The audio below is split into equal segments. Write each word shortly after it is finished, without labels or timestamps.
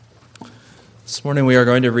This morning we are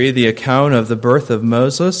going to read the account of the birth of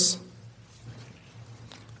Moses.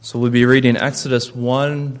 So we'll be reading Exodus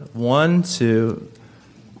 1 to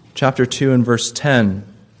chapter 2 and verse 10.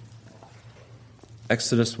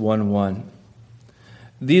 Exodus 1:1.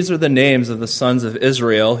 These are the names of the sons of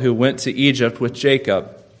Israel who went to Egypt with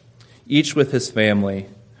Jacob, each with his family: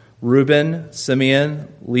 Reuben, Simeon,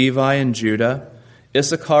 Levi, and Judah,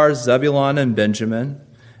 Issachar, Zebulun, and Benjamin,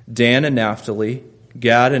 Dan and Naphtali,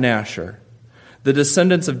 Gad and Asher. The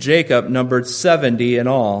descendants of Jacob numbered 70 in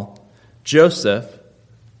all. Joseph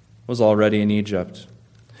was already in Egypt.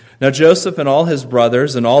 Now Joseph and all his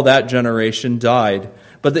brothers and all that generation died,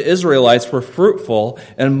 but the Israelites were fruitful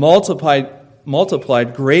and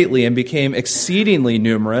multiplied greatly and became exceedingly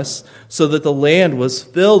numerous, so that the land was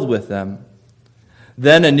filled with them.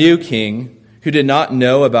 Then a new king, who did not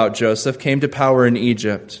know about Joseph, came to power in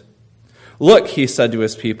Egypt. "Look," he said to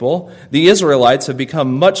his people, "the Israelites have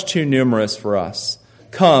become much too numerous for us.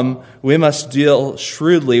 Come, we must deal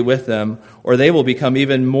shrewdly with them, or they will become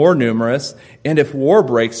even more numerous, and if war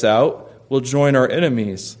breaks out, will join our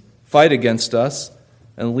enemies, fight against us,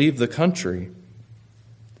 and leave the country."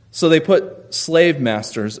 So they put slave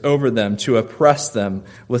masters over them to oppress them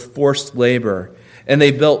with forced labor, and they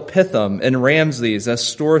built Pithom and Ramses as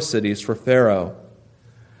store cities for Pharaoh.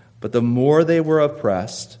 But the more they were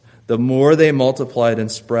oppressed, the more they multiplied and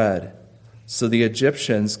spread. So the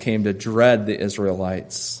Egyptians came to dread the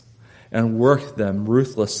Israelites and worked them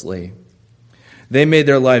ruthlessly. They made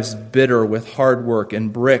their lives bitter with hard work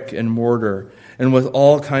and brick and mortar and with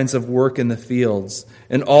all kinds of work in the fields.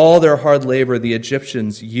 In all their hard labor, the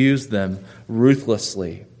Egyptians used them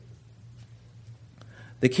ruthlessly.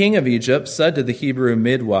 The king of Egypt said to the Hebrew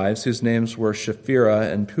midwives, whose names were Shiphrah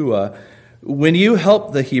and Puah, "When you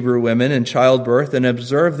help the Hebrew women in childbirth and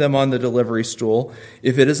observe them on the delivery stool,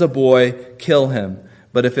 if it is a boy, kill him,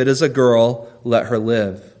 but if it is a girl, let her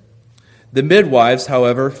live." The midwives,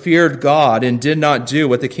 however, feared God and did not do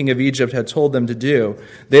what the king of Egypt had told them to do.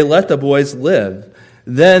 They let the boys live.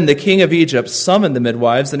 Then the king of Egypt summoned the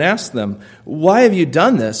midwives and asked them, "Why have you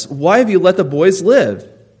done this? Why have you let the boys live?"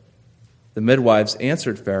 The midwives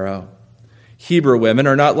answered Pharaoh, "Hebrew women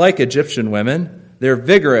are not like Egyptian women. They're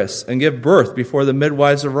vigorous and give birth before the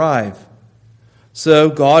midwives arrive." So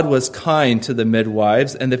God was kind to the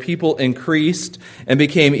midwives, and the people increased and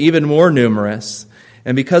became even more numerous.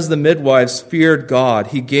 And because the midwives feared God,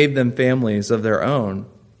 he gave them families of their own.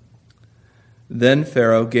 Then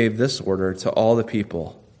Pharaoh gave this order to all the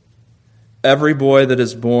people: "Every boy that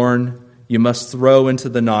is born you must throw into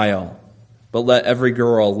the Nile, but let every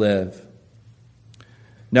girl live."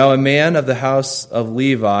 Now a man of the house of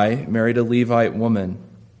Levi married a Levite woman,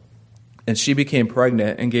 and she became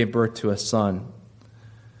pregnant and gave birth to a son.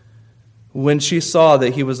 When she saw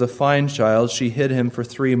that he was a fine child, she hid him for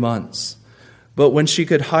 3 months. But when she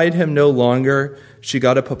could hide him no longer, she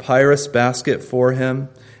got a papyrus basket for him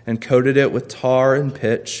and coated it with tar and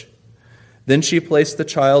pitch. Then she placed the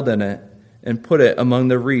child in it and put it among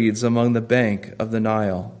the reeds along the bank of the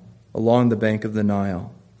Nile.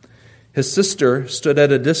 His sister stood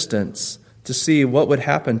at a distance to see what would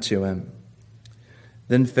happen to him.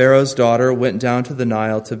 Then Pharaoh's daughter went down to the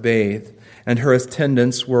Nile to bathe, and her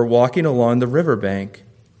attendants were walking along the riverbank.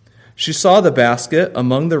 She saw the basket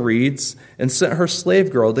among the reeds and sent her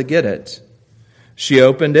slave girl to get it. She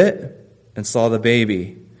opened it and saw the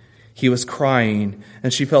baby. He was crying,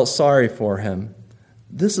 and she felt sorry for him.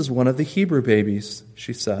 "This is one of the Hebrew babies,"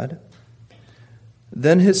 she said.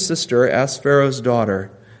 Then his sister asked Pharaoh's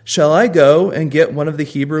daughter, "Shall I go and get one of the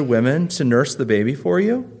Hebrew women to nurse the baby for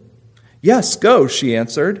you?" "Yes, go," she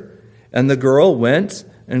answered. And the girl went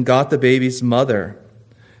and got the baby's mother.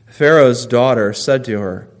 Pharaoh's daughter said to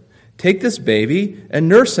her, "Take this baby and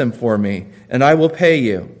nurse him for me, and I will pay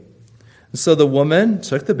you." So the woman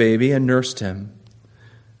took the baby and nursed him.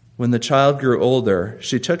 When the child grew older,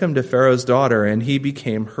 she took him to Pharaoh's daughter, and he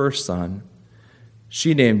became her son.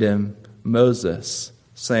 She named him Moses,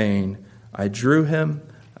 saying, "I drew him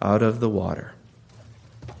out of the water."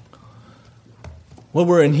 Well,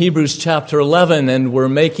 we're in Hebrews chapter 11, and we're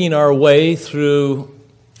making our way through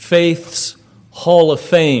faith's Hall of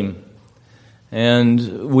Fame.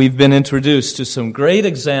 And we've been introduced to some great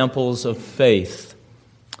examples of faith.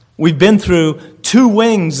 We've been through 2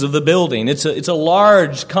 wings of the building. It's a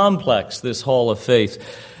large complex, this Hall of Faith.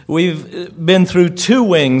 We've been through 2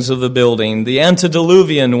 wings of the building. The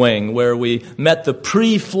antediluvian wing, where we met the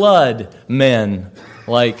pre-flood men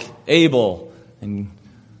like Abel and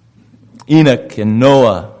Enoch and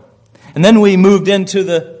Noah. And then we moved into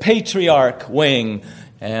the patriarch wing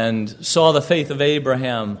and saw the faith of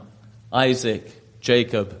Abraham, Isaac,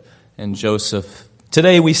 Jacob, and Joseph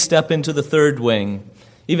Today we step into the third wing,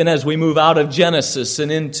 even as we move out of Genesis and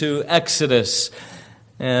into Exodus,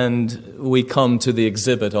 and we come to the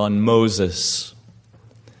exhibit on Moses.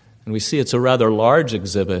 And we see it's a rather large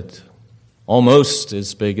exhibit, almost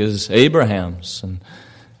as big as Abraham's. And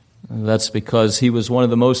that's because he was one of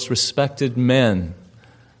the most respected men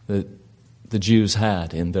that the Jews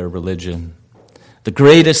had in their religion. The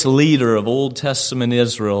greatest leader of Old Testament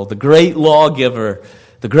Israel, the great lawgiver,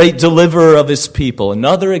 the great deliverer of his people.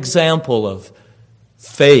 Another example of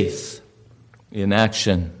faith in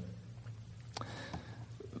action.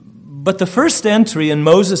 But the first entry in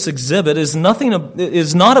Moses' exhibit is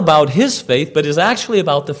not about his faith, but is actually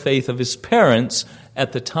about the faith of his parents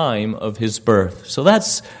at the time of his birth. So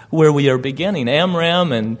that's where we are beginning.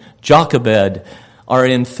 Amram and Jochebed are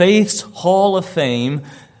in faith's hall of fame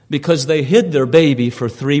because they hid their baby for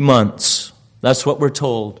 3 months. That's what we're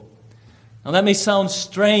told. Now that may sound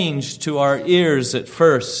strange to our ears at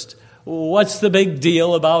first. What's the big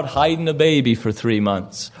deal about hiding a baby for 3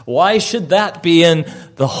 months? Why should that be in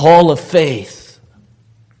the hall of faith?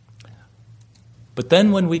 But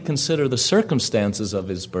then when we consider the circumstances of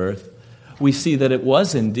his birth, we see that it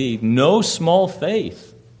was indeed no small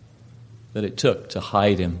faith that it took to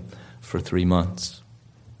hide him for 3 months.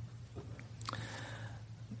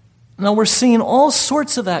 Now we're seeing all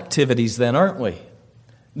sorts of activities then, aren't we?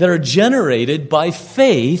 That are generated by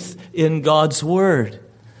faith in God's Word.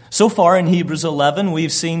 So far in Hebrews 11,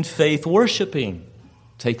 we've seen faith worshiping.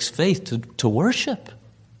 It takes faith to worship.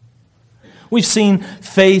 We've seen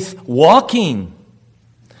faith walking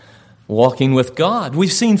with God.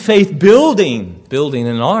 We've seen faith building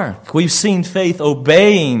an ark. We've seen faith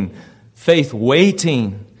obeying, faith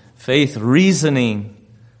waiting, faith reasoning,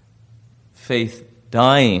 faith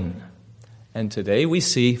dying. And today we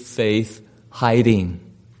see faith hiding.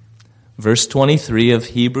 Verse 23 of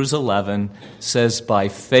Hebrews 11 says, "By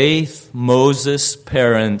faith Moses'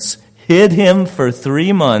 parents hid him for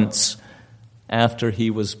 3 months after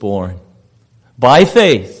he was born." By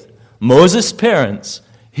faith, Moses' parents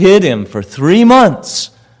hid him for 3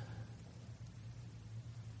 months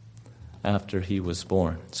after he was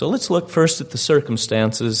born. So let's look first at the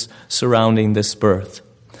circumstances surrounding this birth.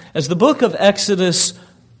 As the book of Exodus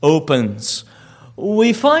opens,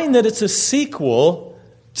 we find that it's a sequel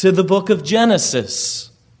to the book of Genesis.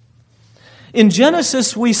 In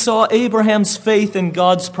Genesis, we saw Abraham's faith in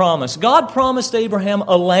God's promise. God promised Abraham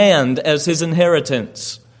a land as his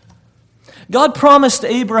inheritance. God promised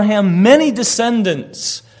Abraham many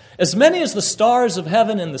descendants, as many as the stars of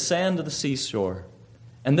heaven and the sand of the seashore.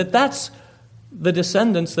 And that's the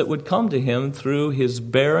descendants that would come to him through his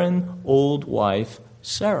barren old wife,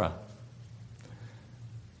 Sarah.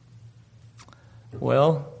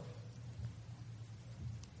 Well,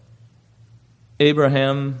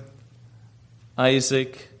 Abraham,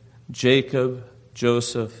 Isaac, Jacob,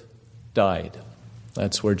 Joseph died.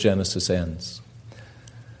 That's where Genesis ends.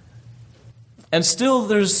 And still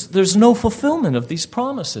there's no fulfillment of these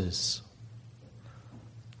promises.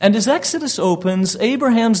 And as Exodus opens,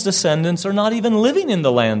 Abraham's descendants are not even living in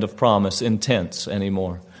the land of promise in tents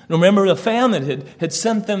anymore. Remember, the famine had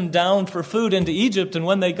sent them down for food into Egypt, and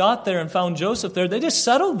when they got there and found Joseph there, they just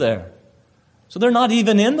settled there. So they're not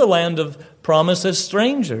even in the land of promise as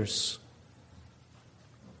strangers.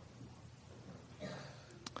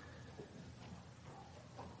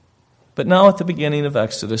 But now at the beginning of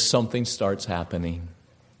Exodus, something starts happening.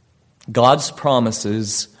 God's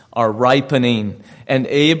promises are ripening, and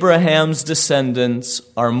Abraham's descendants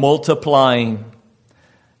are multiplying.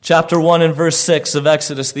 Chapter 1 and verse 6 of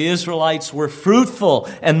Exodus, the Israelites were fruitful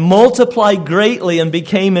and multiplied greatly and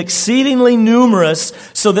became exceedingly numerous,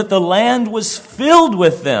 so that the land was filled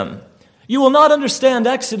with them. You will not understand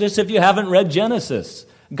Exodus if you haven't read Genesis.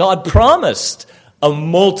 God promised a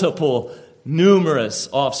multiple, numerous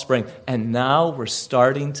offspring, and now we're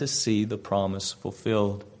starting to see the promise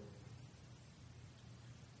fulfilled.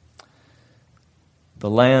 The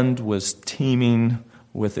land was teeming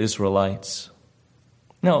with Israelites.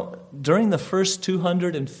 Now, during the first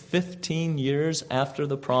 215 years after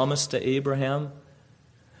the promise to Abraham,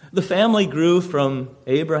 the family grew from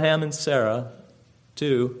Abraham and Sarah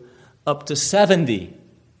up to 70.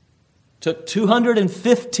 Took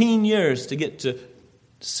 215 years to get to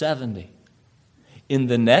 70. In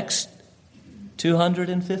the next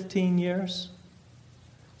 215 years,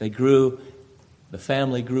 the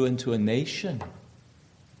family grew into a nation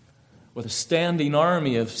with a standing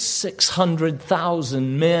army of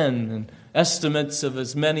 600,000 men and estimates of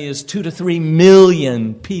as many as 2 to 3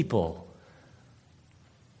 million people.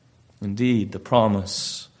 Indeed, the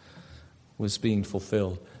promise was being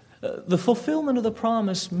fulfilled. The fulfillment of the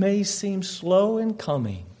promise may seem slow in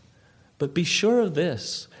coming, but be sure of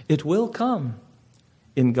this, it will come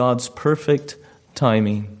in God's perfect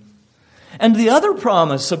timing. And the other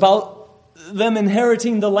promise about them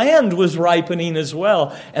inheriting the land was ripening as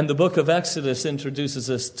well. And the book of Exodus introduces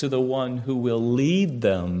us to the one who will lead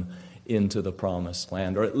them into the promised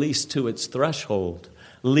land, or at least to its threshold,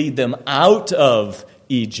 lead them out of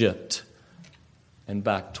Egypt and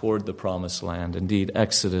back toward the promised land. Indeed,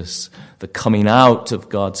 Exodus, the coming out of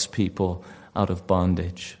God's people out of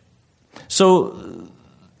bondage. So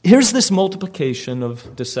here's this multiplication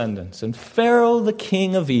of descendants. And Pharaoh, the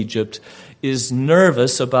king of Egypt, is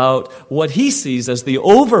nervous about what he sees as the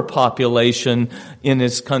overpopulation in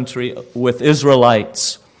his country with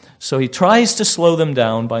Israelites. So he tries to slow them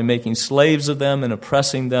down by making slaves of them and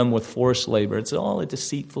oppressing them with forced labor. It's all a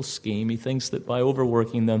deceitful scheme. He thinks that by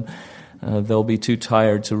overworking them, they'll be too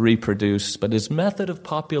tired to reproduce. But his method of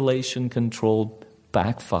population control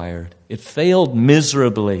backfired. It failed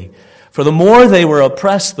miserably. For the more they were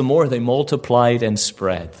oppressed, the more they multiplied and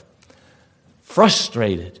spread.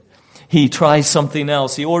 Frustrated, he tries something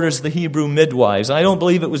else. He orders the Hebrew midwives. I don't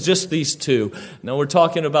believe it was just these two. No, we're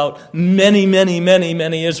talking about many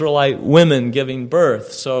Israelite women giving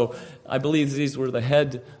birth. So I believe these were the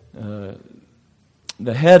head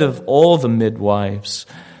of all the midwives.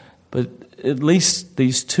 But at least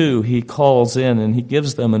these two he calls in and he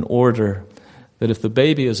gives them an order that if the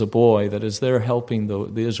baby is a boy, that as they're helping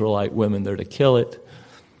the Israelite women, they're to kill it.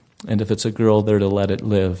 And if it's a girl, they're to let it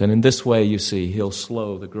live. And in this way, you see, he'll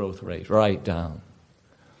slow the growth rate right down.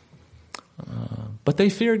 But they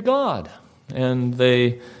feared God, and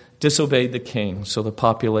they disobeyed the king, so the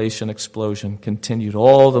population explosion continued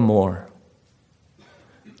all the more.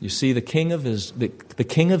 You see, the king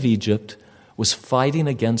of Egypt was fighting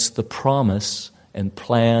against the promise and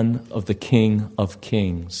plan of the King of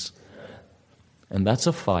Kings. And that's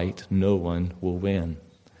a fight no one will win.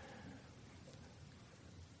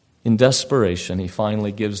 In desperation, he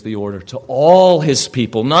finally gives the order to all his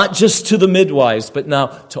people, not just to the midwives, but now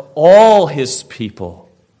to all his people,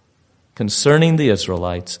 concerning the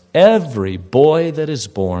Israelites, every boy that is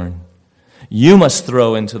born, you must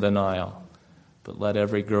throw into the Nile, but let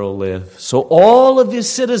every girl live. So all of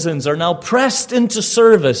his citizens are now pressed into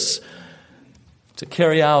service to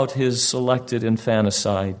carry out his selected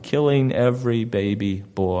infanticide, killing every baby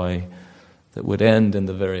boy that would end in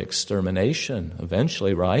the very extermination,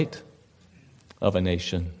 eventually, right, of a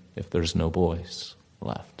nation if there's no boys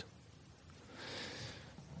left.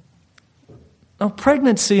 Now,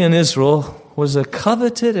 pregnancy in Israel was a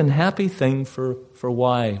coveted and happy thing for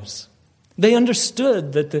wives. They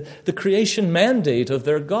understood that the creation mandate of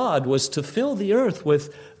their God was to fill the earth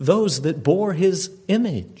with those that bore his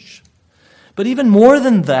image. But even more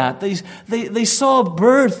than that, they saw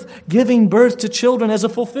giving birth to children as a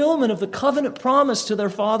fulfillment of the covenant promise to their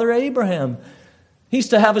father Abraham. He's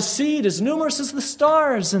to have a seed as numerous as the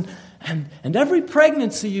stars. And every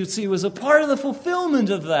pregnancy, you see, was a part of the fulfillment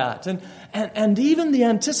of that. And even the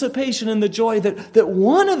anticipation and the joy that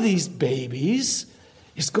one of these babies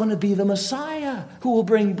is going to be the Messiah who will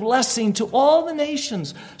bring blessing to all the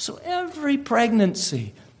nations. So every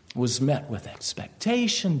pregnancy was met with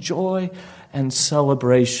expectation, joy, and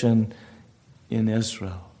celebration in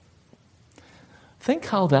Israel. Think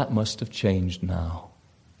how that must have changed now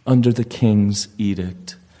under the king's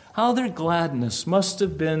edict. How their gladness must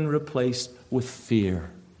have been replaced with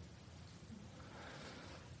fear.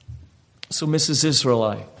 So Mrs.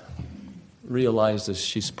 Israelite realizes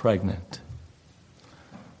she's pregnant.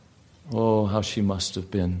 Oh, how she must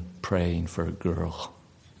have been praying for a girl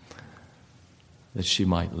that she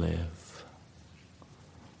might live.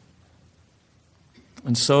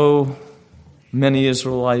 And so many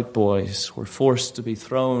Israelite boys were forced to be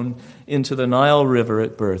thrown into the Nile River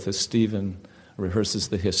at birth, as Stephen rehearses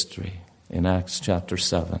the history in Acts chapter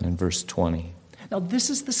 7 and verse 20. Now this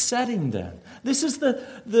is the setting then. This is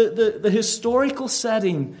the historical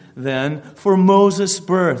setting then for Moses'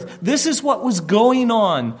 birth. This is what was going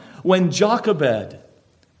on when Jochebed,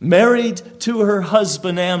 married to her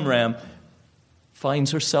husband Amram,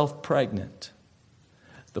 finds herself pregnant.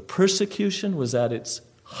 The persecution was at its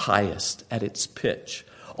highest, at its pitch.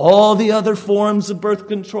 All the other forms of birth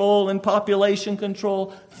control and population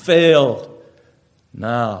control failed.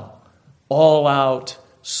 Now, all out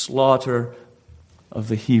slaughter of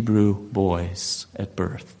the Hebrew boys at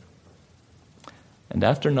birth. And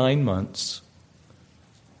after 9 months,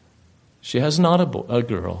 she has not a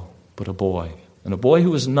girl, but a boy. And a boy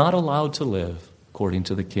who is not allowed to live according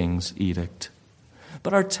to the king's edict.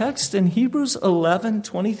 But our text in Hebrews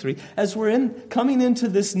 11:23, as we're coming into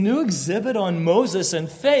this new exhibit on Moses and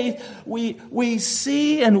faith, we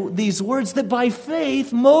see in these words that by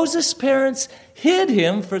faith, Moses' parents hid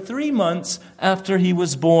him for 3 months after he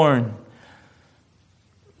was born.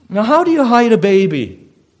 Now, how do you hide a baby?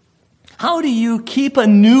 How do you keep a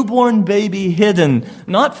newborn baby hidden?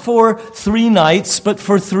 Not for 3 nights, but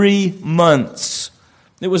for 3 months.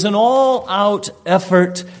 It was an all-out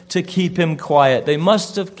effort to keep him quiet. They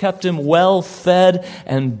must have kept him well fed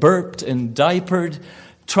and burped and diapered,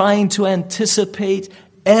 trying to anticipate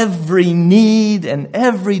every need and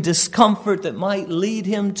every discomfort that might lead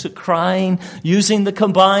him to crying, using the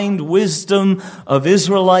combined wisdom of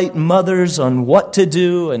Israelite mothers on what to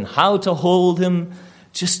do and how to hold him,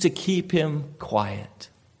 just to keep him quiet.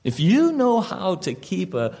 If you know how to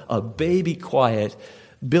keep a baby quiet,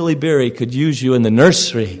 Billy Berry could use you in the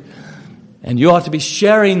nursery. And you ought to be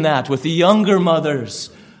sharing that with the younger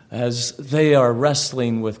mothers as they are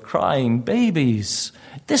wrestling with crying babies.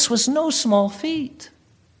 This was no small feat.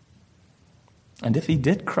 And if he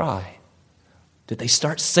did cry, did they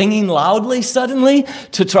start singing loudly suddenly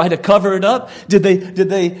to try to cover it up? Did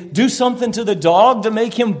they do something to the dog to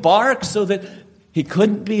make him bark so that he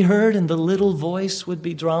couldn't be heard and the little voice would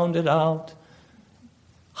be drowned out?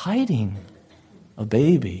 Hiding a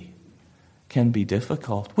baby can be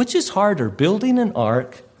difficult. Which is harder, building an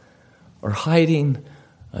ark or hiding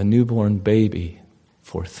a newborn baby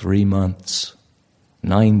for 3 months,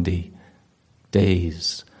 90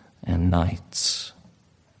 days and nights?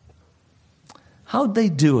 How'd they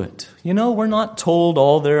do it? You know, we're not told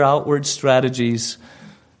all their outward strategies,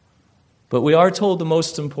 but we are told the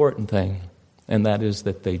most important thing, and that is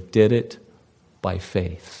that they did it by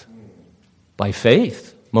faith. By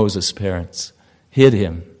faith, Moses' parents hid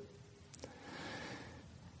him.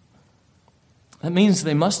 That means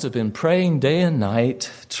they must have been praying day and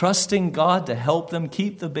night, trusting God to help them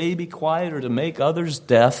keep the baby quiet or to make others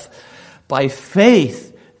deaf. By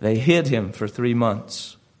faith, they hid him for 3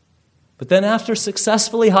 months. But then after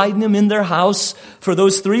successfully hiding him in their house for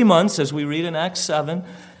those 3 months, as we read in Acts 7,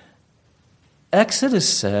 Exodus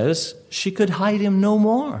says she could hide him no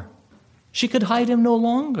more. She could hide him no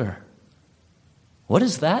longer. What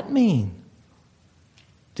does that mean?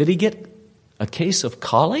 Did he get a case of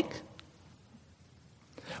colic?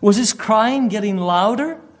 Was his crying getting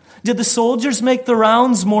louder? Did the soldiers make the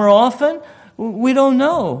rounds more often? We don't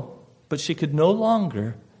know. But she could no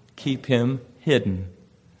longer keep him hidden.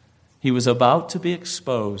 He was about to be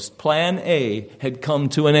exposed. Plan A had come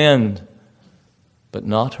to an end, but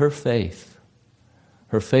not her faith.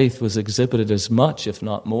 Her faith was exhibited as much, if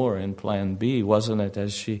not more, in Plan B, wasn't it?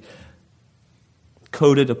 As she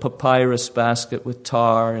coated a papyrus basket with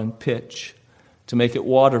tar and pitch to make it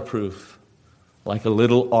waterproof, like a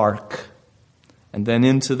little ark. And then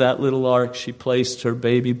into that little ark she placed her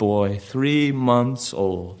baby boy, 3 months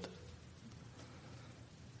old,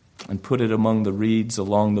 and put it among the reeds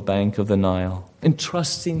along the bank of the Nile,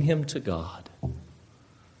 entrusting him to God.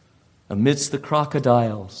 Amidst the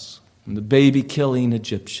crocodiles and the baby-killing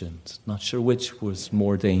Egyptians, not sure which was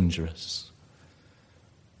more dangerous.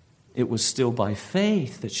 It was still by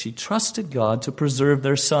faith that she trusted God to preserve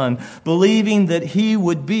their son, believing that he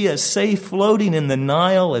would be as safe floating in the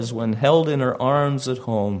Nile as when held in her arms at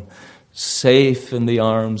home, safe in the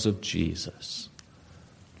arms of Jesus.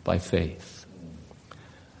 By faith,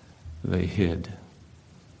 they hid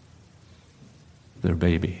their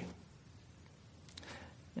baby.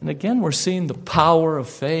 And again, we're seeing the power of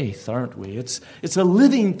faith, aren't we? It's a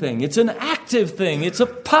living thing. It's an active thing. It's a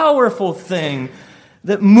powerful thing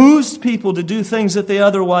that moves people to do things that they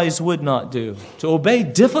otherwise would not do, to obey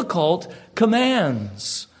difficult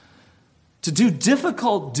commands, to do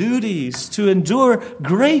difficult duties, to endure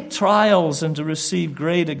great trials, and to receive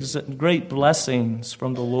great blessings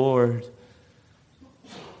from the Lord.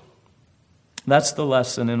 That's the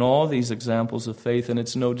lesson in all these examples of faith, and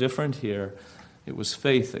it's no different here. It was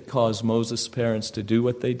faith that caused Moses' parents to do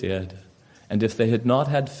what they did. And if they had not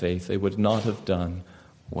had faith, they would not have done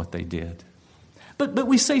what they did. But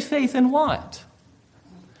we say faith in what?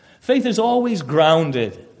 Faith is always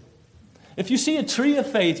grounded. If you see a tree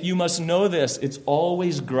of faith, you must know this. It's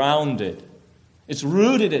always grounded. It's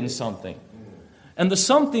rooted in something. And the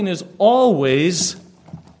something is always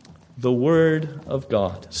the Word of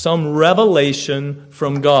God. Some revelation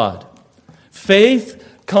from God. Faith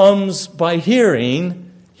comes by hearing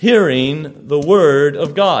the Word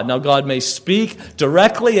of God. Now, God may speak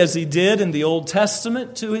directly as He did in the Old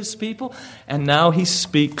Testament to His people, and now He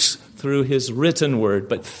speaks through His written Word.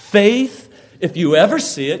 But faith, if you ever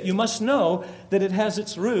see it, you must know that it has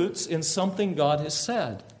its roots in something God has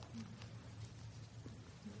said.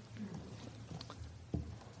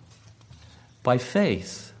 By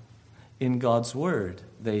faith in God's word,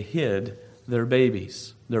 they hid their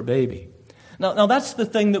baby. Now that's the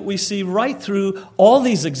thing that we see right through all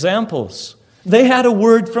these examples. They had a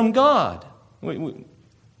word from God.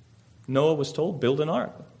 Noah was told, build an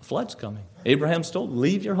ark. A flood's coming. Abraham's told,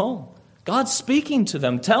 leave your home. God's speaking to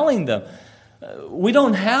them, telling them. We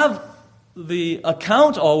don't have the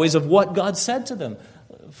account always of what God said to them.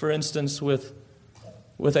 For instance, with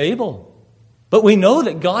Abel. But we know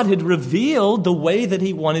that God had revealed the way that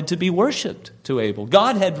he wanted to be worshipped to Abel.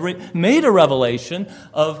 God had made a revelation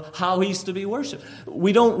of how he's to be worshipped.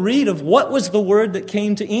 We don't read of what was the word that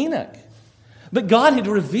came to Enoch. But God had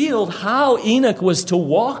revealed how Enoch was to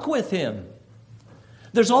walk with him.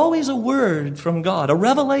 There's always a word from God, a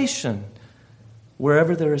revelation,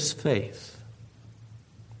 wherever there is faith.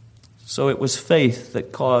 So it was faith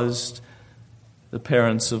that caused the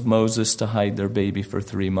parents of Moses to hide their baby for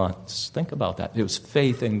 3 months. Think about that. It was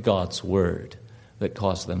faith in God's word that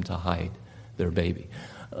caused them to hide their baby.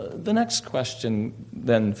 The next question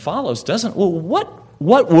then follows, doesn't? Well,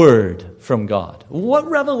 what word from God? What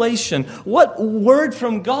revelation? What word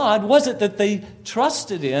from God was it that they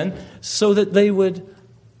trusted in so that they would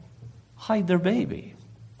hide their baby?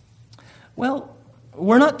 Well,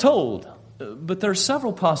 we're not told. But there are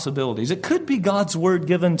several possibilities. It could be God's word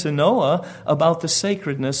given to Noah about the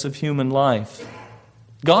sacredness of human life.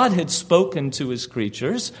 God had spoken to his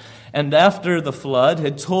creatures, and after the flood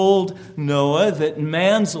had told Noah that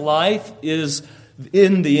man's life is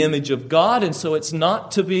in the image of God, and so it's not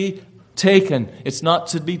to be taken. It's not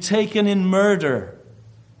to be taken in murder,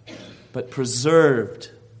 but preserved.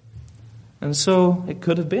 And so it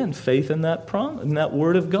could have been faith in that promise, in that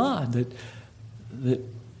word of God, that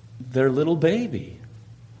their little baby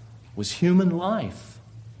was human life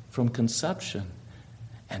from conception,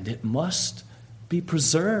 and it must be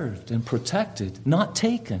preserved and protected, not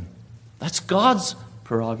taken. That's God's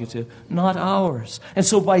prerogative, not ours. And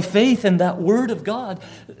so by faith in that word of God,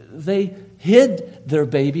 they hid their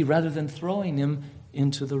baby rather than throwing him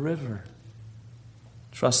into the river,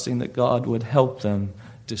 trusting that God would help them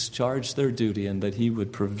discharge their duty and that he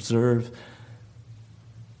would preserve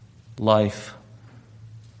life,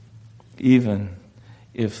 even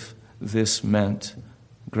if this meant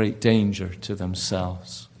great danger to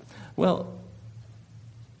themselves. Well,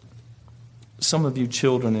 some of you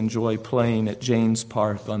children enjoy playing at Jane's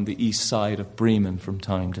Park on the east side of Bremen from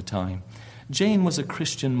time to time. Jane was a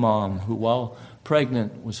Christian mom who, while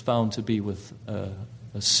pregnant, was found to be with a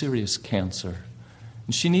serious cancer.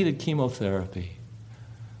 And she needed chemotherapy.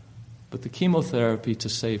 But the chemotherapy to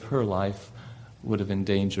save her life would have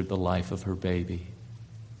endangered the life of her baby.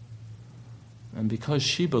 And because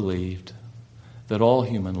she believed that all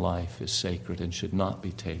human life is sacred and should not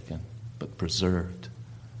be taken, but preserved,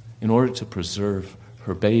 in order to preserve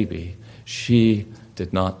her baby, she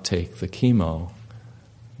did not take the chemo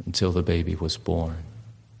until the baby was born.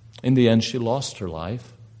 In the end, she lost her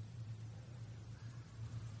life.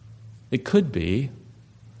 It could be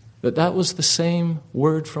that was the same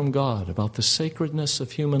word from God about the sacredness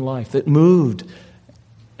of human life that moved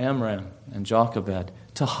Amram and Jochebed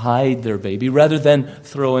to hide their baby rather than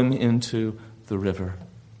throw him into the river.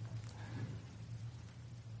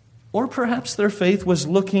 Or perhaps their faith was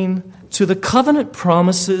looking to the covenant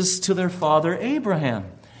promises to their father Abraham.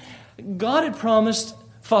 God had promised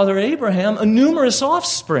Father Abraham a numerous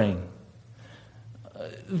offspring.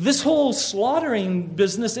 This whole slaughtering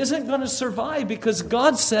business isn't going to survive because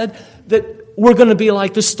God said that we're going to be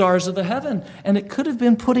like the stars of the heaven. And it could have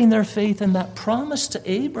been putting their faith in that promise to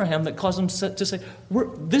Abraham that caused them to say,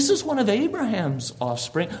 this is one of Abraham's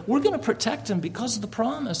offspring. We're going to protect him because of the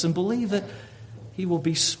promise and believe that he will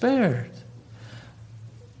be spared.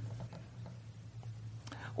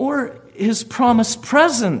 Or his promised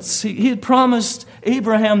presence. He had promised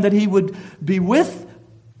Abraham that he would be with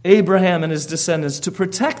Abraham and his descendants to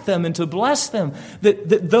protect them and to bless them.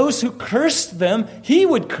 That those who cursed them, he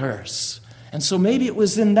would curse. And so maybe it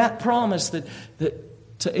was in that promise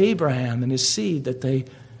that to Abraham and his seed that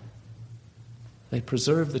they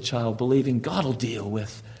preserved the child, believing God will deal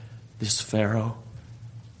with this Pharaoh.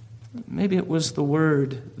 Maybe it was the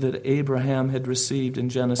word that Abraham had received in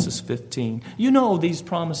Genesis 15. You know these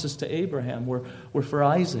promises to Abraham were for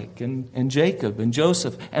Isaac and Jacob and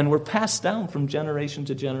Joseph and were passed down from generation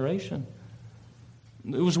to generation.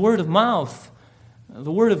 It was word of mouth. The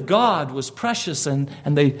word of God was precious, and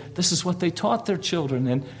this is what they taught their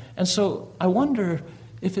children. And so I wonder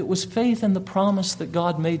if it was faith in the promise that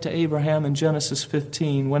God made to Abraham in Genesis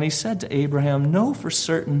 15 when he said to Abraham, know for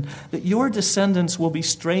certain that your descendants will be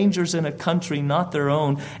strangers in a country not their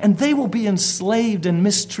own, and they will be enslaved and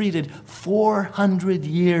mistreated 400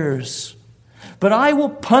 years. But I will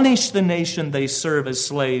punish the nation they serve as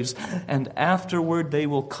slaves, and afterward they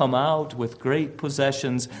will come out with great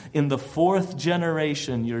possessions. In the 4th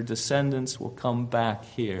generation, your descendants will come back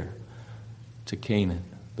here to Canaan,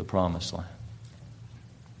 the promised land.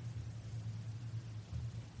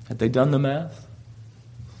 Had they done the math?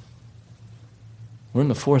 We're in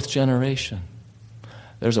the 4th generation.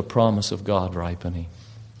 There's a promise of God ripening.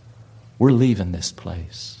 We're leaving this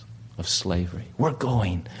place of slavery. We're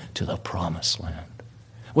going to the promised land.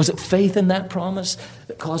 Was it faith in that promise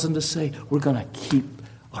that caused them to say, we're going to keep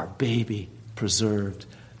our baby preserved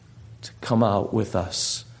to come out with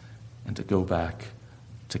us and to go back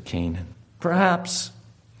to Canaan? Perhaps.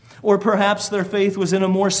 Or perhaps their faith was in a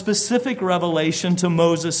more specific revelation to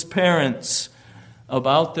Moses' parents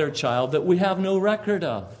about their child that we have no record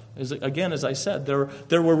of. Again, as I said,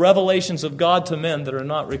 there were revelations of God to men that are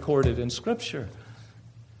not recorded in Scripture.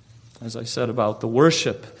 As I said about the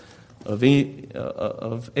worship of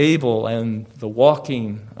Abel and the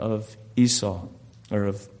walking of Esau, or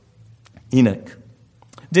of Enoch.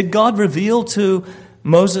 Did God reveal to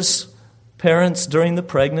Moses' parents during the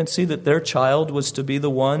pregnancy that their child was to be the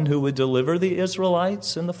one who would deliver the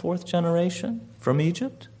Israelites in the 4th generation from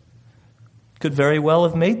Egypt? Could very well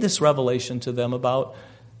have made this revelation to them about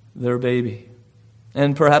their baby.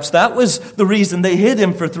 And perhaps that was the reason they hid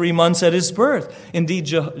him for 3 months at his birth. Indeed,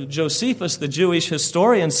 Josephus, the Jewish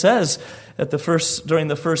historian, says during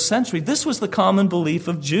the 1st century, this was the common belief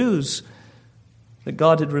of Jews, that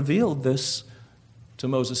God had revealed this to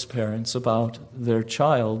Moses' parents about their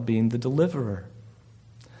child being the deliverer.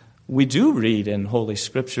 We do read in Holy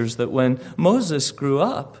Scriptures that when Moses grew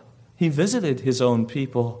up, he visited his own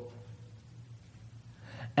people.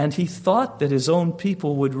 And he thought that his own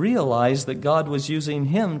people would realize that God was using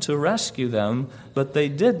him to rescue them, but they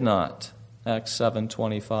did not. Acts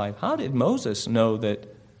 7:25. How did Moses know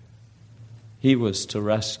that he was to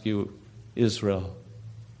rescue Israel?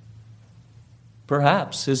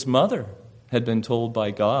 Perhaps his mother had been told by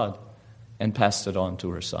God and passed it on to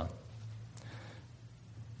her son.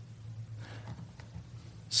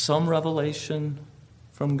 Some revelation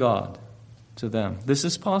from God to them. This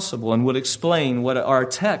is possible and would explain what our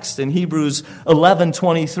text in Hebrews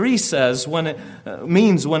 11:23 says when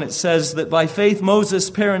it says that by faith Moses'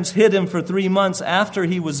 parents hid him for 3 months after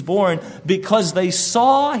he was born because they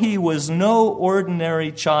saw he was no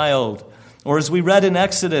ordinary child. Or as we read in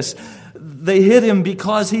Exodus, they hid him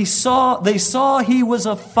because they saw he was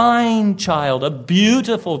a fine child, a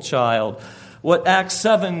beautiful child. What Acts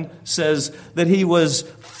 7 says, that he was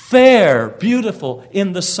fair, beautiful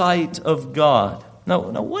in the sight of God. Now,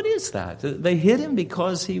 what is that? They hid him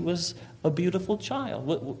because he was a beautiful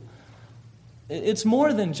child. It's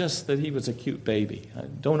more than just that he was a cute baby.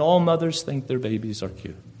 Don't all mothers think their babies are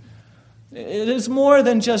cute? It is more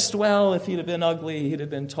than just, well, if he'd have been ugly, he'd have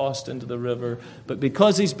been tossed into the river. But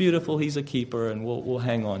because he's beautiful, he's a keeper, and we'll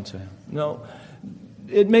hang on to him. No,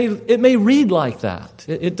 it may read like that.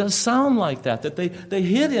 It does sound like that they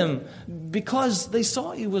hid him because they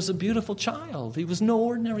saw he was a beautiful child. He was no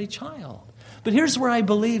ordinary child. But here's where I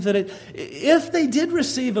believe that if they did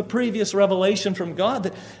receive a previous revelation from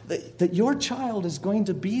God, that your child is going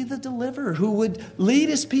to be the deliverer who would lead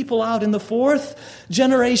his people out in the 4th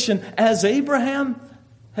generation as Abraham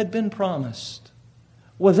had been promised.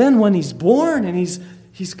 Well, then when he's born and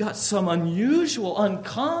he's got some unusual,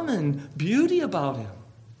 uncommon beauty about him,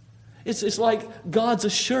 it's like God's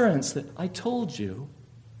assurance that I told you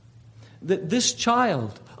that this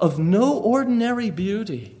child of no ordinary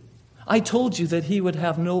beauty, I told you that he would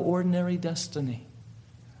have no ordinary destiny,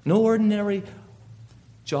 no ordinary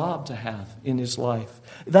job to have in his life.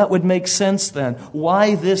 That would make sense then.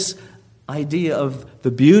 Why this idea of the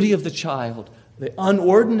beauty of the child, the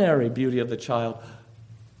unordinary beauty of the child,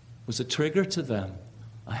 was a trigger to them,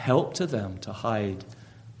 a help to them to hide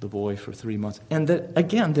the boy for 3 months. And that,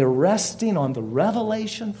 again, they're resting on the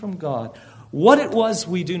revelation from God. What it was,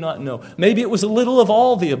 we do not know. Maybe it was a little of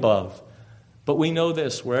all the above. But we know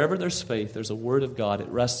this, wherever there's faith, there's a word of God it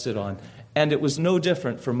rested on. And it was no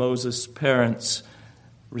different for Moses' parents.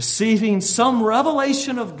 Receiving some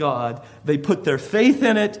revelation of God, they put their faith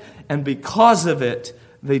in it, and because of it,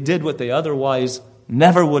 they did what they otherwise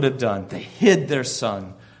never would have done. They hid their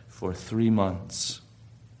son for 3 months.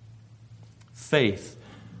 Faith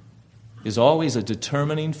is always a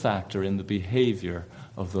determining factor in the behavior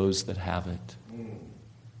of those that have it.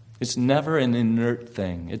 It's never an inert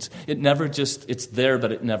thing. It's there,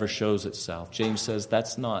 but it never shows itself. James says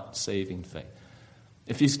that's not saving faith.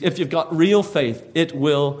 If you've got real faith, it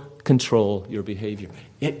will control your behavior.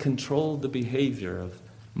 It controlled the behavior of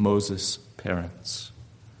Moses' parents.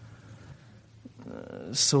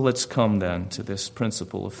 So let's come then to this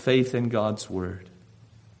principle of faith in God's Word.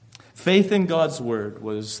 Faith in God's Word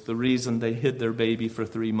was the reason they hid their baby for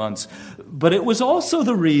 3 months. But it was also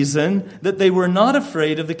the reason that they were not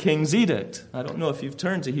afraid of the king's edict. I don't know if you've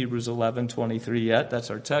turned to Hebrews 11:23 yet. That's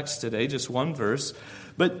our text today, just one verse.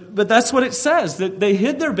 But that's what it says, that they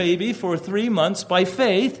hid their baby for 3 months by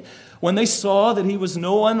faith when they saw that he was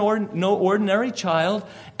no ordinary child,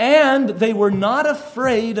 and they were not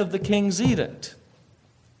afraid of the king's edict.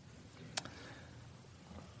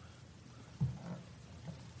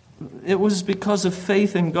 It was because of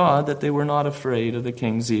faith in God that they were not afraid of the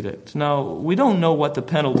king's edict. Now, we don't know what the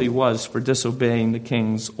penalty was for disobeying the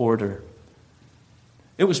king's order.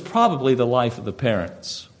 It was probably the life of the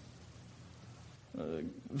parents.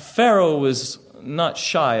 Pharaoh was not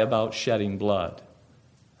shy about shedding blood.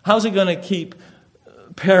 How's he going to keep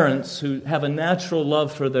parents who have a natural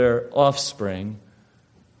love for their offspring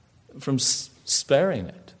from sparing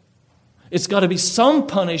it? It's got to be some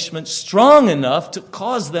punishment strong enough to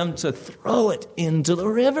cause them to throw it into the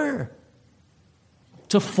river.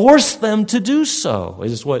 To force them to do so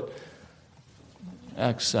is what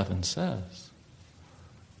Acts 7 says.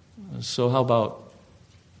 So how about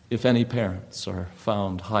if any parents are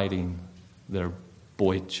found hiding their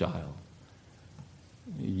boy child?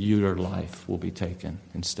 Your life will be taken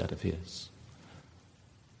instead of his.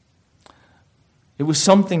 It was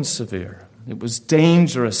something severe. It was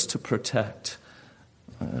dangerous to protect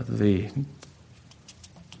the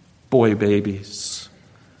boy babies.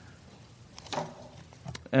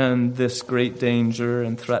 And this great danger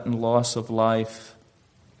and threatened loss of life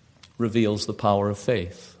reveals the power of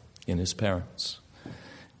faith in his parents.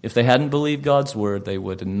 If they hadn't believed God's word, they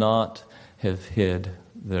would not have hid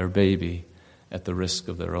their baby at the risk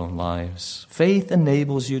of their own lives. Faith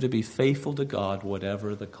enables you to be faithful to God,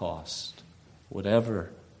 whatever the cost.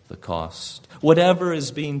 Whatever the cost. Whatever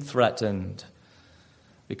is being threatened.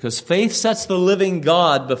 Because faith sets the living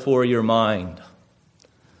God before your mind.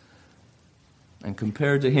 And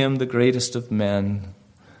compared to him, the greatest of men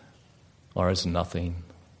are as nothing.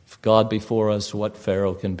 If God be for us, what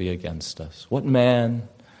Pharaoh can be against us? What man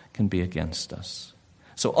can be against us?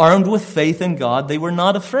 So armed with faith in God, they were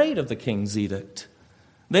not afraid of the king's edict.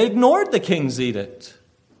 They ignored the king's edict.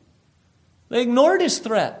 They ignored his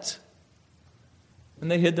threat.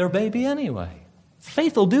 And they hid their baby anyway.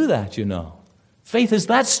 Faith will do that, you know. Faith is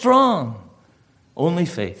that strong. Only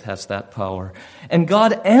faith has that power. And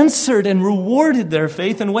God answered and rewarded their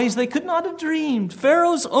faith in ways they could not have dreamed.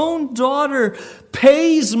 Pharaoh's own daughter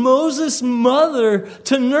pays Moses' mother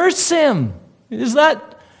to nurse him. Is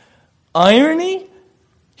that irony?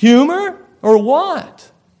 Humor? Or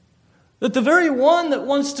what? That the very one that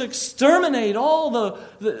wants to exterminate all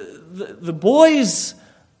the boys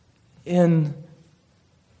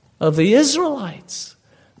of the Israelites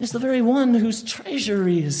is the very one whose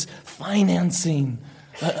treasury is financing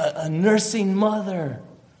a nursing mother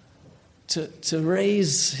to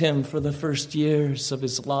raise him for the first years of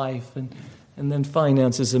his life and then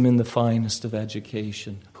finances him in the finest of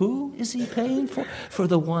education. Who is he paying for? For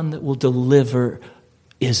the one that will deliver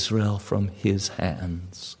Israel from his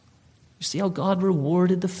hands. You see how God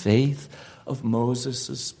rewarded the faith of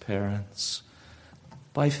Moses' parents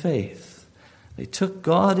by faith. They took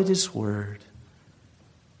God at his word.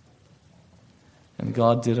 And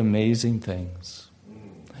God did amazing things.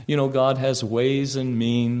 You know, God has ways and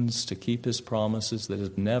means to keep his promises that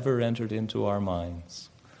have never entered into our minds.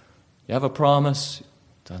 You have a promise,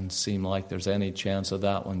 doesn't seem like there's any chance of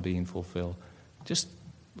that one being fulfilled. Just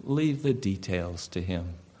leave the details to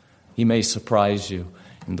him. He may surprise you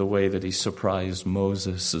in the way that he surprised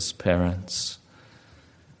Moses' parents.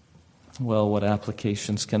 Well, what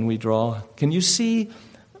applications can we draw? Can you see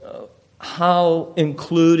how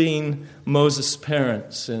including Moses'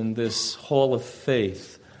 parents in this hall of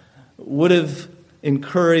faith would have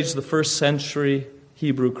encouraged the first century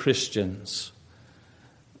Hebrew Christians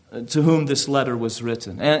to whom this letter was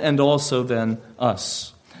written, and also then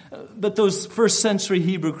us? But those first century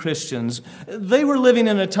Hebrew Christians, they were living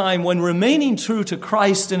in a time when remaining true to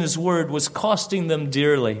Christ and his word was costing them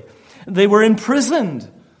dearly. They were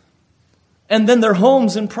imprisoned. And then their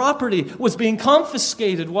homes and property was being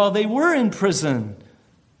confiscated while they were in prison.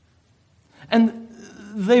 And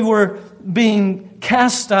they were being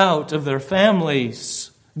cast out of their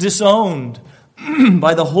families, disowned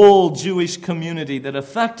by the whole Jewish community that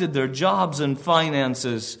affected their jobs and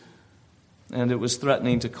finances. And it was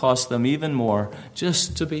threatening to cost them even more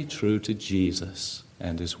just to be true to Jesus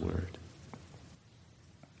and his word.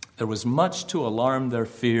 There was much to alarm their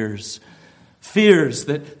fears Fears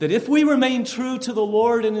that if we remain true to the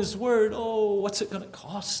Lord and His Word, what's it going to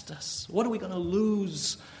cost us? What are we going to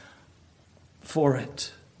lose for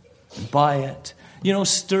it, by it?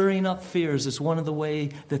 Stirring up fears is one of the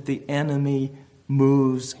ways that the enemy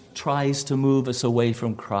tries to move us away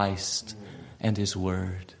from Christ and His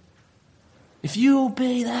Word. If you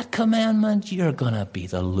obey that commandment, you're going to be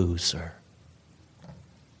the loser.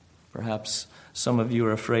 Perhaps some of you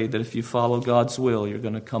are afraid that if you follow God's will, you're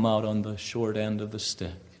going to come out on the short end of the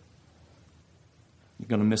stick. You're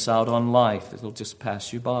going to miss out on life. It'll just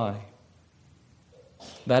pass you by.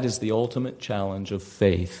 That is the ultimate challenge of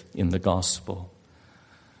faith in the gospel.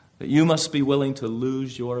 That you must be willing to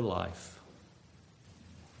lose your life.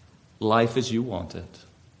 Life as you want it.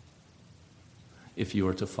 If you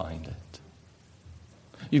are to find it.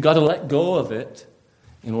 You've got to let go of it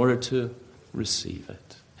in order to receive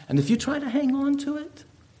it. And if you try to hang on to it,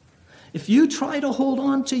 if you try to hold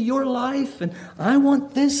on to your life, and I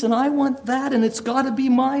want this and I want that, and it's got to be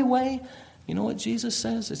my way, you know what Jesus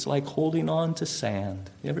says? It's like holding on to sand.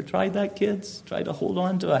 You ever tried that, kids? Try to hold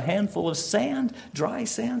on to a handful of sand, dry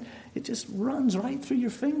sand. It just runs right through your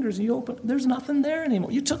fingers. And you open, there's nothing there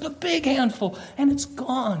anymore. You took a big handful, and it's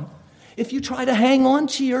gone. If you try to hang on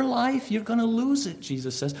to your life, you're going to lose it,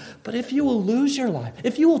 Jesus says. But if you will lose your life,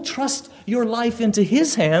 if you will trust your life into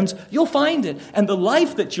His hands, you'll find it. And the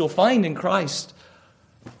life that you'll find in Christ,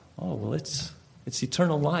 it's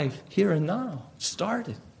eternal life here and now.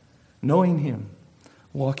 Started knowing Him,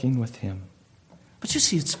 walking with Him. But you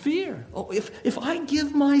see, it's fear. If I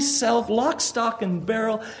give myself lock, stock, and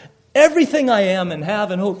barrel, everything I am and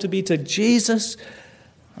have and hope to be to Jesus,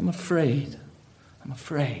 I'm afraid.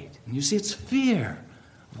 And you see, it's fear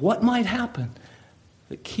of what might happen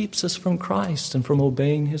that keeps us from Christ and from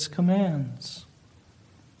obeying His commands.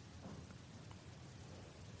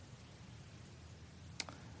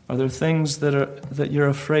 Are there things that you're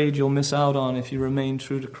afraid you'll miss out on if you remain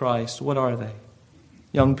true to Christ? What are they?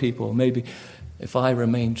 Young people, maybe if I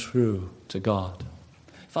remain true to God,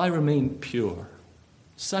 if I remain pure,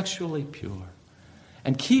 sexually pure,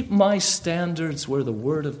 and keep my standards where the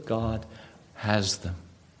Word of God has them.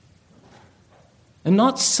 And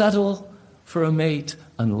not settle for a mate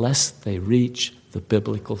unless they reach the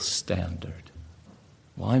biblical standard.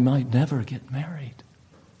 Well, I might never get married.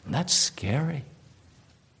 And that's scary.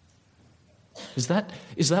 Is that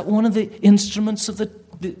one of the instruments of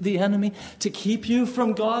the enemy? To keep you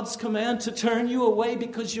from God's command, to turn you away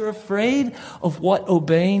because you're afraid of what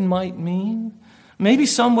obeying might mean? Maybe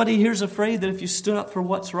somebody here's afraid that if you stood up for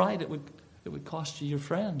what's right, it would cost you your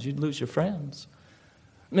friends. You'd lose your friends.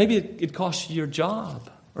 Maybe it'd cost you your job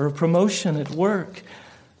or a promotion at work.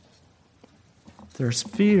 There's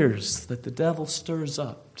fears that the devil stirs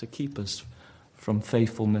up to keep us from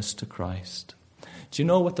faithfulness to Christ. Do you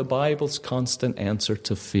know what the Bible's constant answer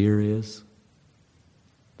to fear is?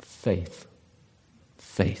 Faith.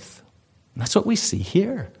 Faith. And that's what we see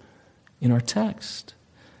here in our text.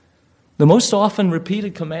 The most often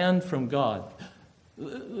repeated command from God,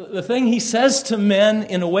 the thing He says to men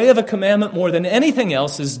in a way of a commandment more than anything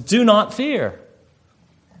else is, do not fear.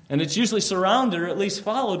 And it's usually surrounded or at least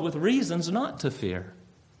followed with reasons not to fear.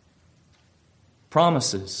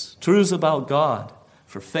 Promises, truths about God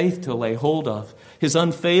for faith to lay hold of, His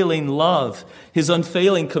unfailing love, His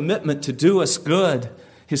unfailing commitment to do us good,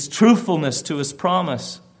 His truthfulness to His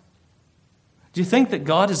promise. Do you think that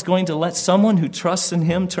God is going to let someone who trusts in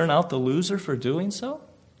Him turn out the loser for doing so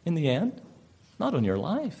in the end? Not on your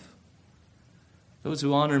life. Those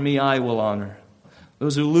who honor me, I will honor.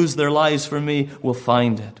 Those who lose their lives for me will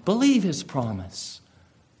find it. Believe His promise.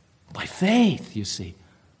 By faith, you see.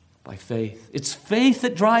 By faith. It's faith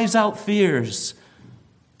that drives out fears.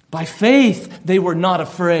 By faith, they were not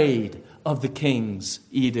afraid of the king's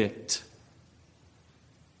edict.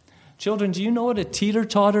 Children, do you know what a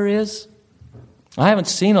teeter-totter is? I haven't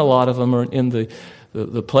seen a lot of them in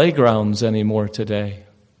the playgrounds anymore today.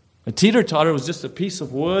 A teeter-totter was just a piece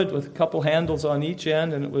of wood with a couple handles on each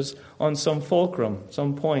end, and it was on some fulcrum,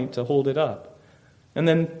 some point to hold it up. And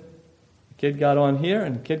then the kid got on here,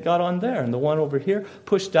 and the kid got on there, and the one over here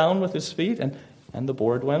pushed down with his feet, and the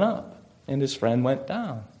board went up, and his friend went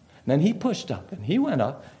down. And then he pushed up, and he went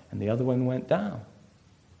up, and the other one went down.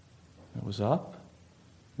 It was up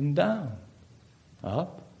and down,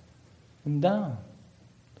 up and down.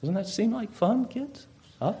 Doesn't that seem like fun, kids?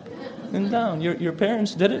 Up and down. Your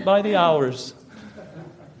parents did it by the hours.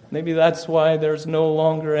 Maybe that's why there's no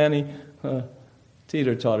longer any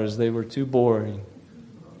teeter-totters. They were too boring.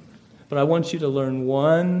 But I want you to learn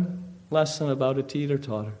one lesson about a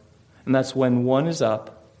teeter-totter. And that's when one is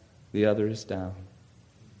up, the other is down.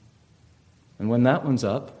 And when that one's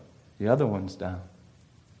up, the other one's down.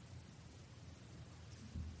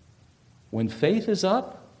 When faith is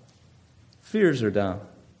up, fears are down.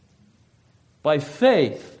 By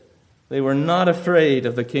faith, they were not afraid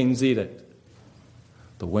of the king's edict.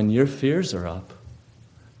 But when your fears are up,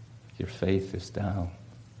 your faith is down.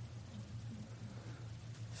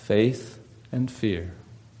 Faith and fear.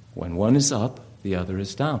 When one is up, the other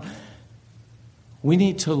is down. We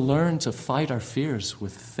need to learn to fight our fears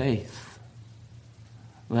with faith.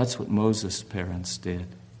 That's what Moses' parents did.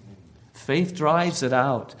 Faith drives it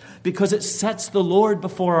out because it sets the Lord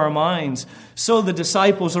before our minds. So the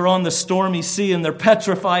disciples are on the stormy sea and they're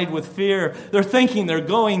petrified with fear. They're thinking they're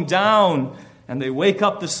going down. And they wake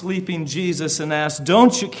up the sleeping Jesus and ask,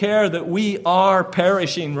 "Don't you care that we are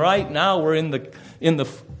perishing right now? We're in the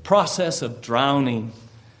process of drowning."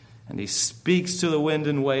 And he speaks to the wind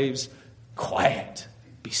and waves, "Quiet,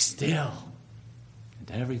 be still." And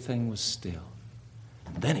everything was still.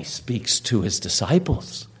 And then he speaks to his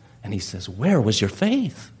disciples. And he says, "Where was your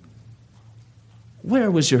faith?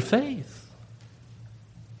 Where was your faith?"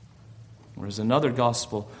 Whereas another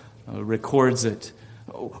gospel records it.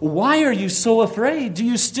 "Why are you so afraid? Do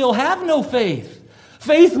you still have no faith?"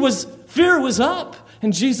 Fear was up.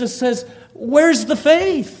 And Jesus says, "Where's the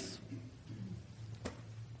faith?"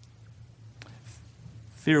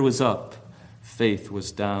 Fear was up. Faith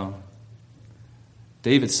was down.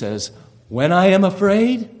 David says, "When I am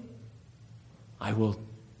afraid, I will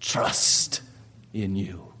trust in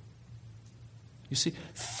you." You see,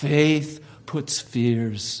 faith puts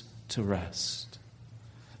fears to rest.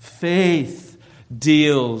 Faith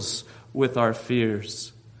deals with our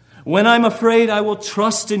fears. When I'm afraid, I will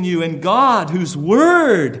trust in you, in God, whose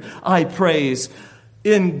word I praise.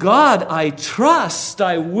 In God I trust,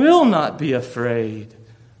 I will not be afraid.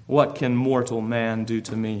 What can mortal man do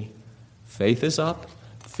to me? Faith is up,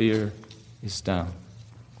 fear is down.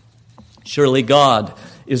 Surely God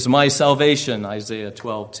is my salvation, Isaiah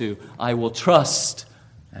 12:2. I will trust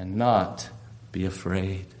and not be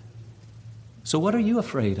afraid. So what are you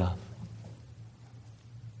afraid of?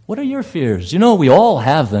 What are your fears? You know, we all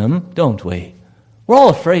have them, don't we? We're all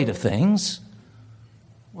afraid of things.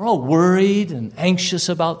 We're all worried and anxious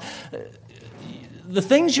about. The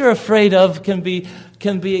things you're afraid of can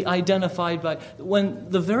be identified by when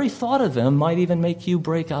the very thought of them might even make you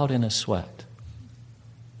break out in a sweat.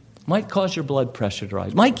 Might cause your blood pressure to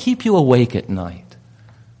rise. Might keep you awake at night.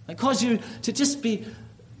 Might cause you to just be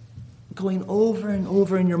going over and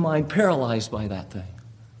over in your mind, paralyzed by that thing.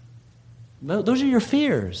 Those are your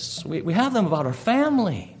fears. We have them about our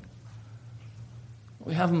family.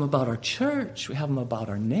 We have them about our church. We have them about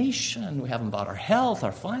our nation. We have them about our health,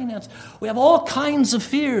 our finance. We have all kinds of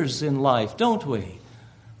fears in life, don't we?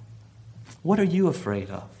 What are you afraid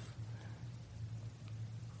of?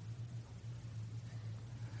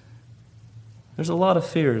 There's a lot of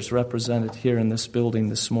fears represented here in this building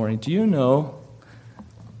this morning. Do you know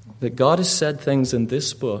that God has said things in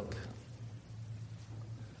this book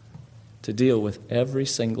to deal with every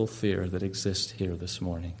single fear that exists here this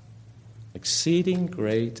morning? Exceeding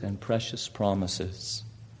great and precious promises,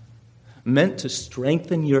 meant to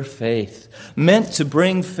strengthen your faith, meant to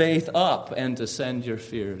bring faith up and to send your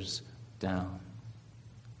fears down.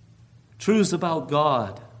 Truths about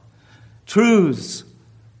God, truths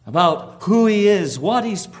about who He is, what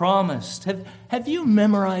He's promised. Have you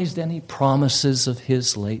memorized any promises of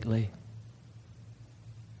His lately?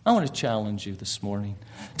 I want to challenge you this morning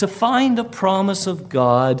to find a promise of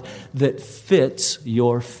God that fits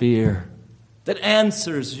your fear, that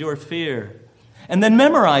answers your fear, and then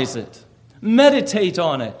memorize it. Meditate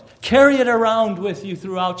on it. Carry it around with you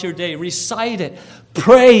throughout your day. Recite it.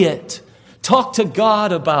 Pray it. Talk to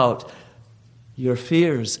God about your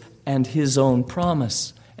fears and His own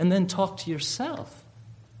promise. And then talk to yourself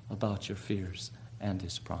about your fears and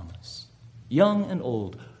His promise. Young and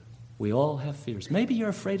old, we all have fears. Maybe you're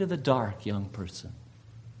afraid of the dark, young person.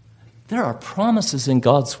 There are promises in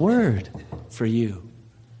God's Word for you.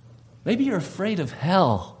 Maybe you're afraid of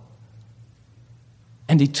hell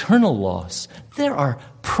and eternal loss. There are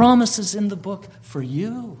promises in the book for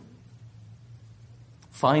you.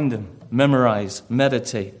 Find them, memorize,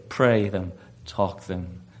 meditate, pray them, talk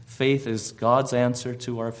them. Faith is God's answer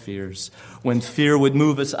to our fears. When fear would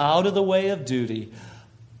move us out of the way of duty,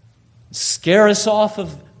 scare us off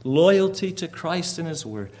of loyalty to Christ and His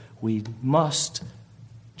Word, we must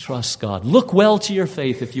trust God. Look well to your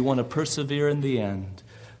faith if you want to persevere in the end.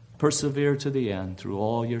 Persevere to the end through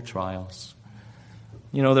all your trials.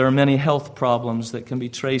 You know, there are many health problems that can be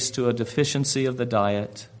traced to a deficiency of the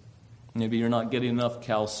diet. Maybe you're not getting enough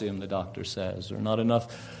calcium, the doctor says, or not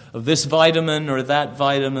enough of this vitamin or that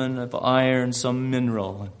vitamin, of iron, some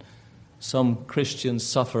mineral. Some Christians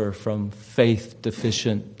suffer from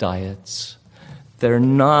faith-deficient diets. They're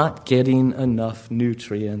not getting enough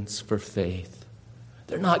nutrients for faith.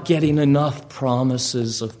 They're not getting enough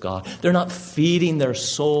promises of God. They're not feeding their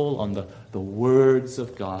soul on the words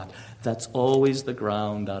of God. That's always the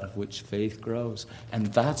ground out of which faith grows.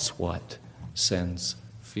 And that's what sends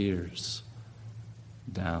fears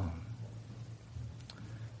down.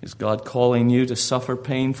 Is God calling you to suffer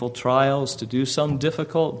painful trials, to do some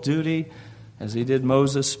difficult duty, as he did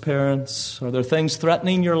Moses' parents? Are there things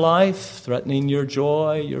threatening your life, threatening your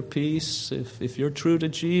joy, your peace? If you're true to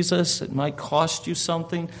Jesus, it might cost you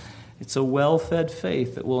something. It's a well-fed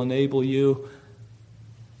faith that will enable you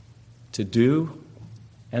to do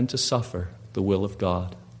and to suffer the will of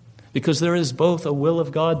God. Because there is both a will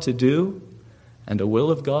of God to do and a will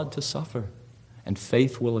of God to suffer. And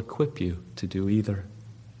faith will equip you to do either.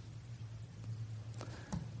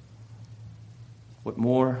 What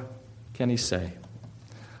more can he say?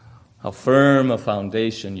 How firm a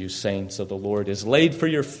foundation, you saints of the Lord, is laid for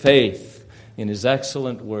your faith in his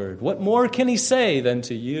excellent word. What more can he say than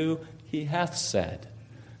to you he hath said,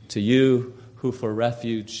 to you who for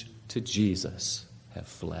refuge to Jesus have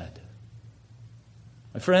fled?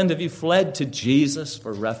 My friend, have you fled to Jesus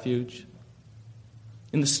for refuge?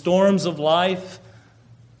 In the storms of life,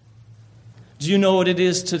 do you know what it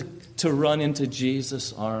is to run into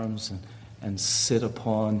Jesus' arms and sit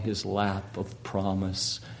upon his lap of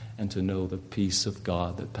promise and to know the peace of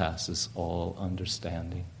God that passes all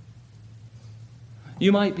understanding?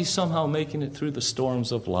 You might be somehow making it through the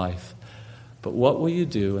storms of life, but what will you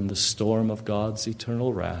do in the storm of God's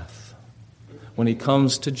eternal wrath when he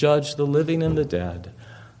comes to judge the living and the dead?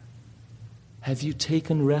 Have you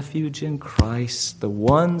taken refuge in Christ, the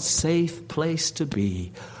one safe place to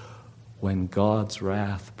be when God's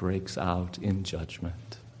wrath breaks out in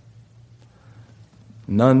judgment?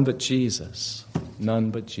 None but Jesus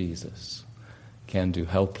can do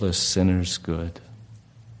helpless sinners good.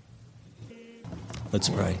 Let's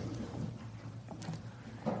pray.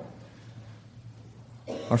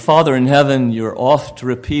 Our Father in heaven, your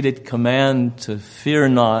oft-repeated command to fear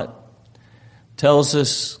not tells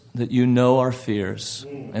us that you know our fears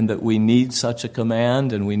and that we need such a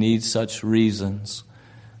command and we need such reasons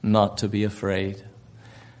not to be afraid.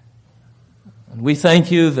 And we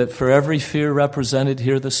thank you that for every fear represented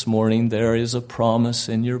here this morning, there is a promise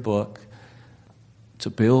in your book to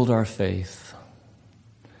build our faith,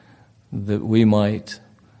 that we might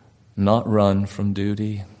not run from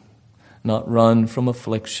duty, not run from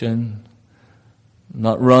affliction,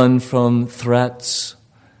 not run from threats,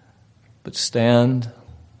 but stand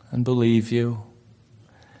and believe you.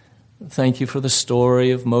 Thank you for the story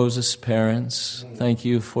of Moses' parents. Thank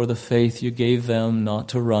you for the faith you gave them not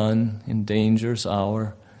to run in danger's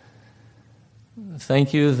hour.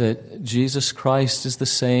 Thank you that Jesus Christ is the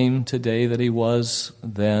same today that he was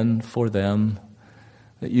then for them,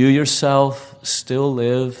 that you yourself still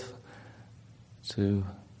live to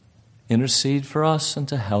intercede for us and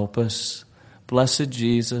to help us. Blessed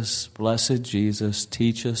Jesus,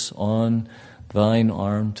 teach us on thine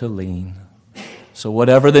arm to lean. So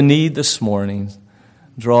whatever the need this morning,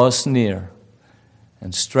 draw us near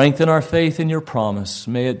and strengthen our faith in your promise.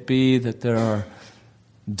 May it be that there are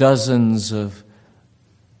dozens of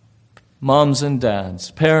moms and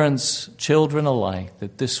dads, parents, children alike,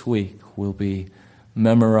 that this week will be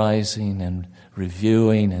memorizing and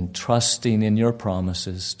reviewing and trusting in your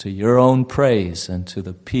promises to your own praise and to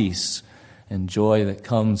the peace and joy that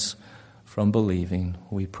comes from believing.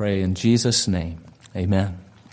 We pray in Jesus' name. Amen.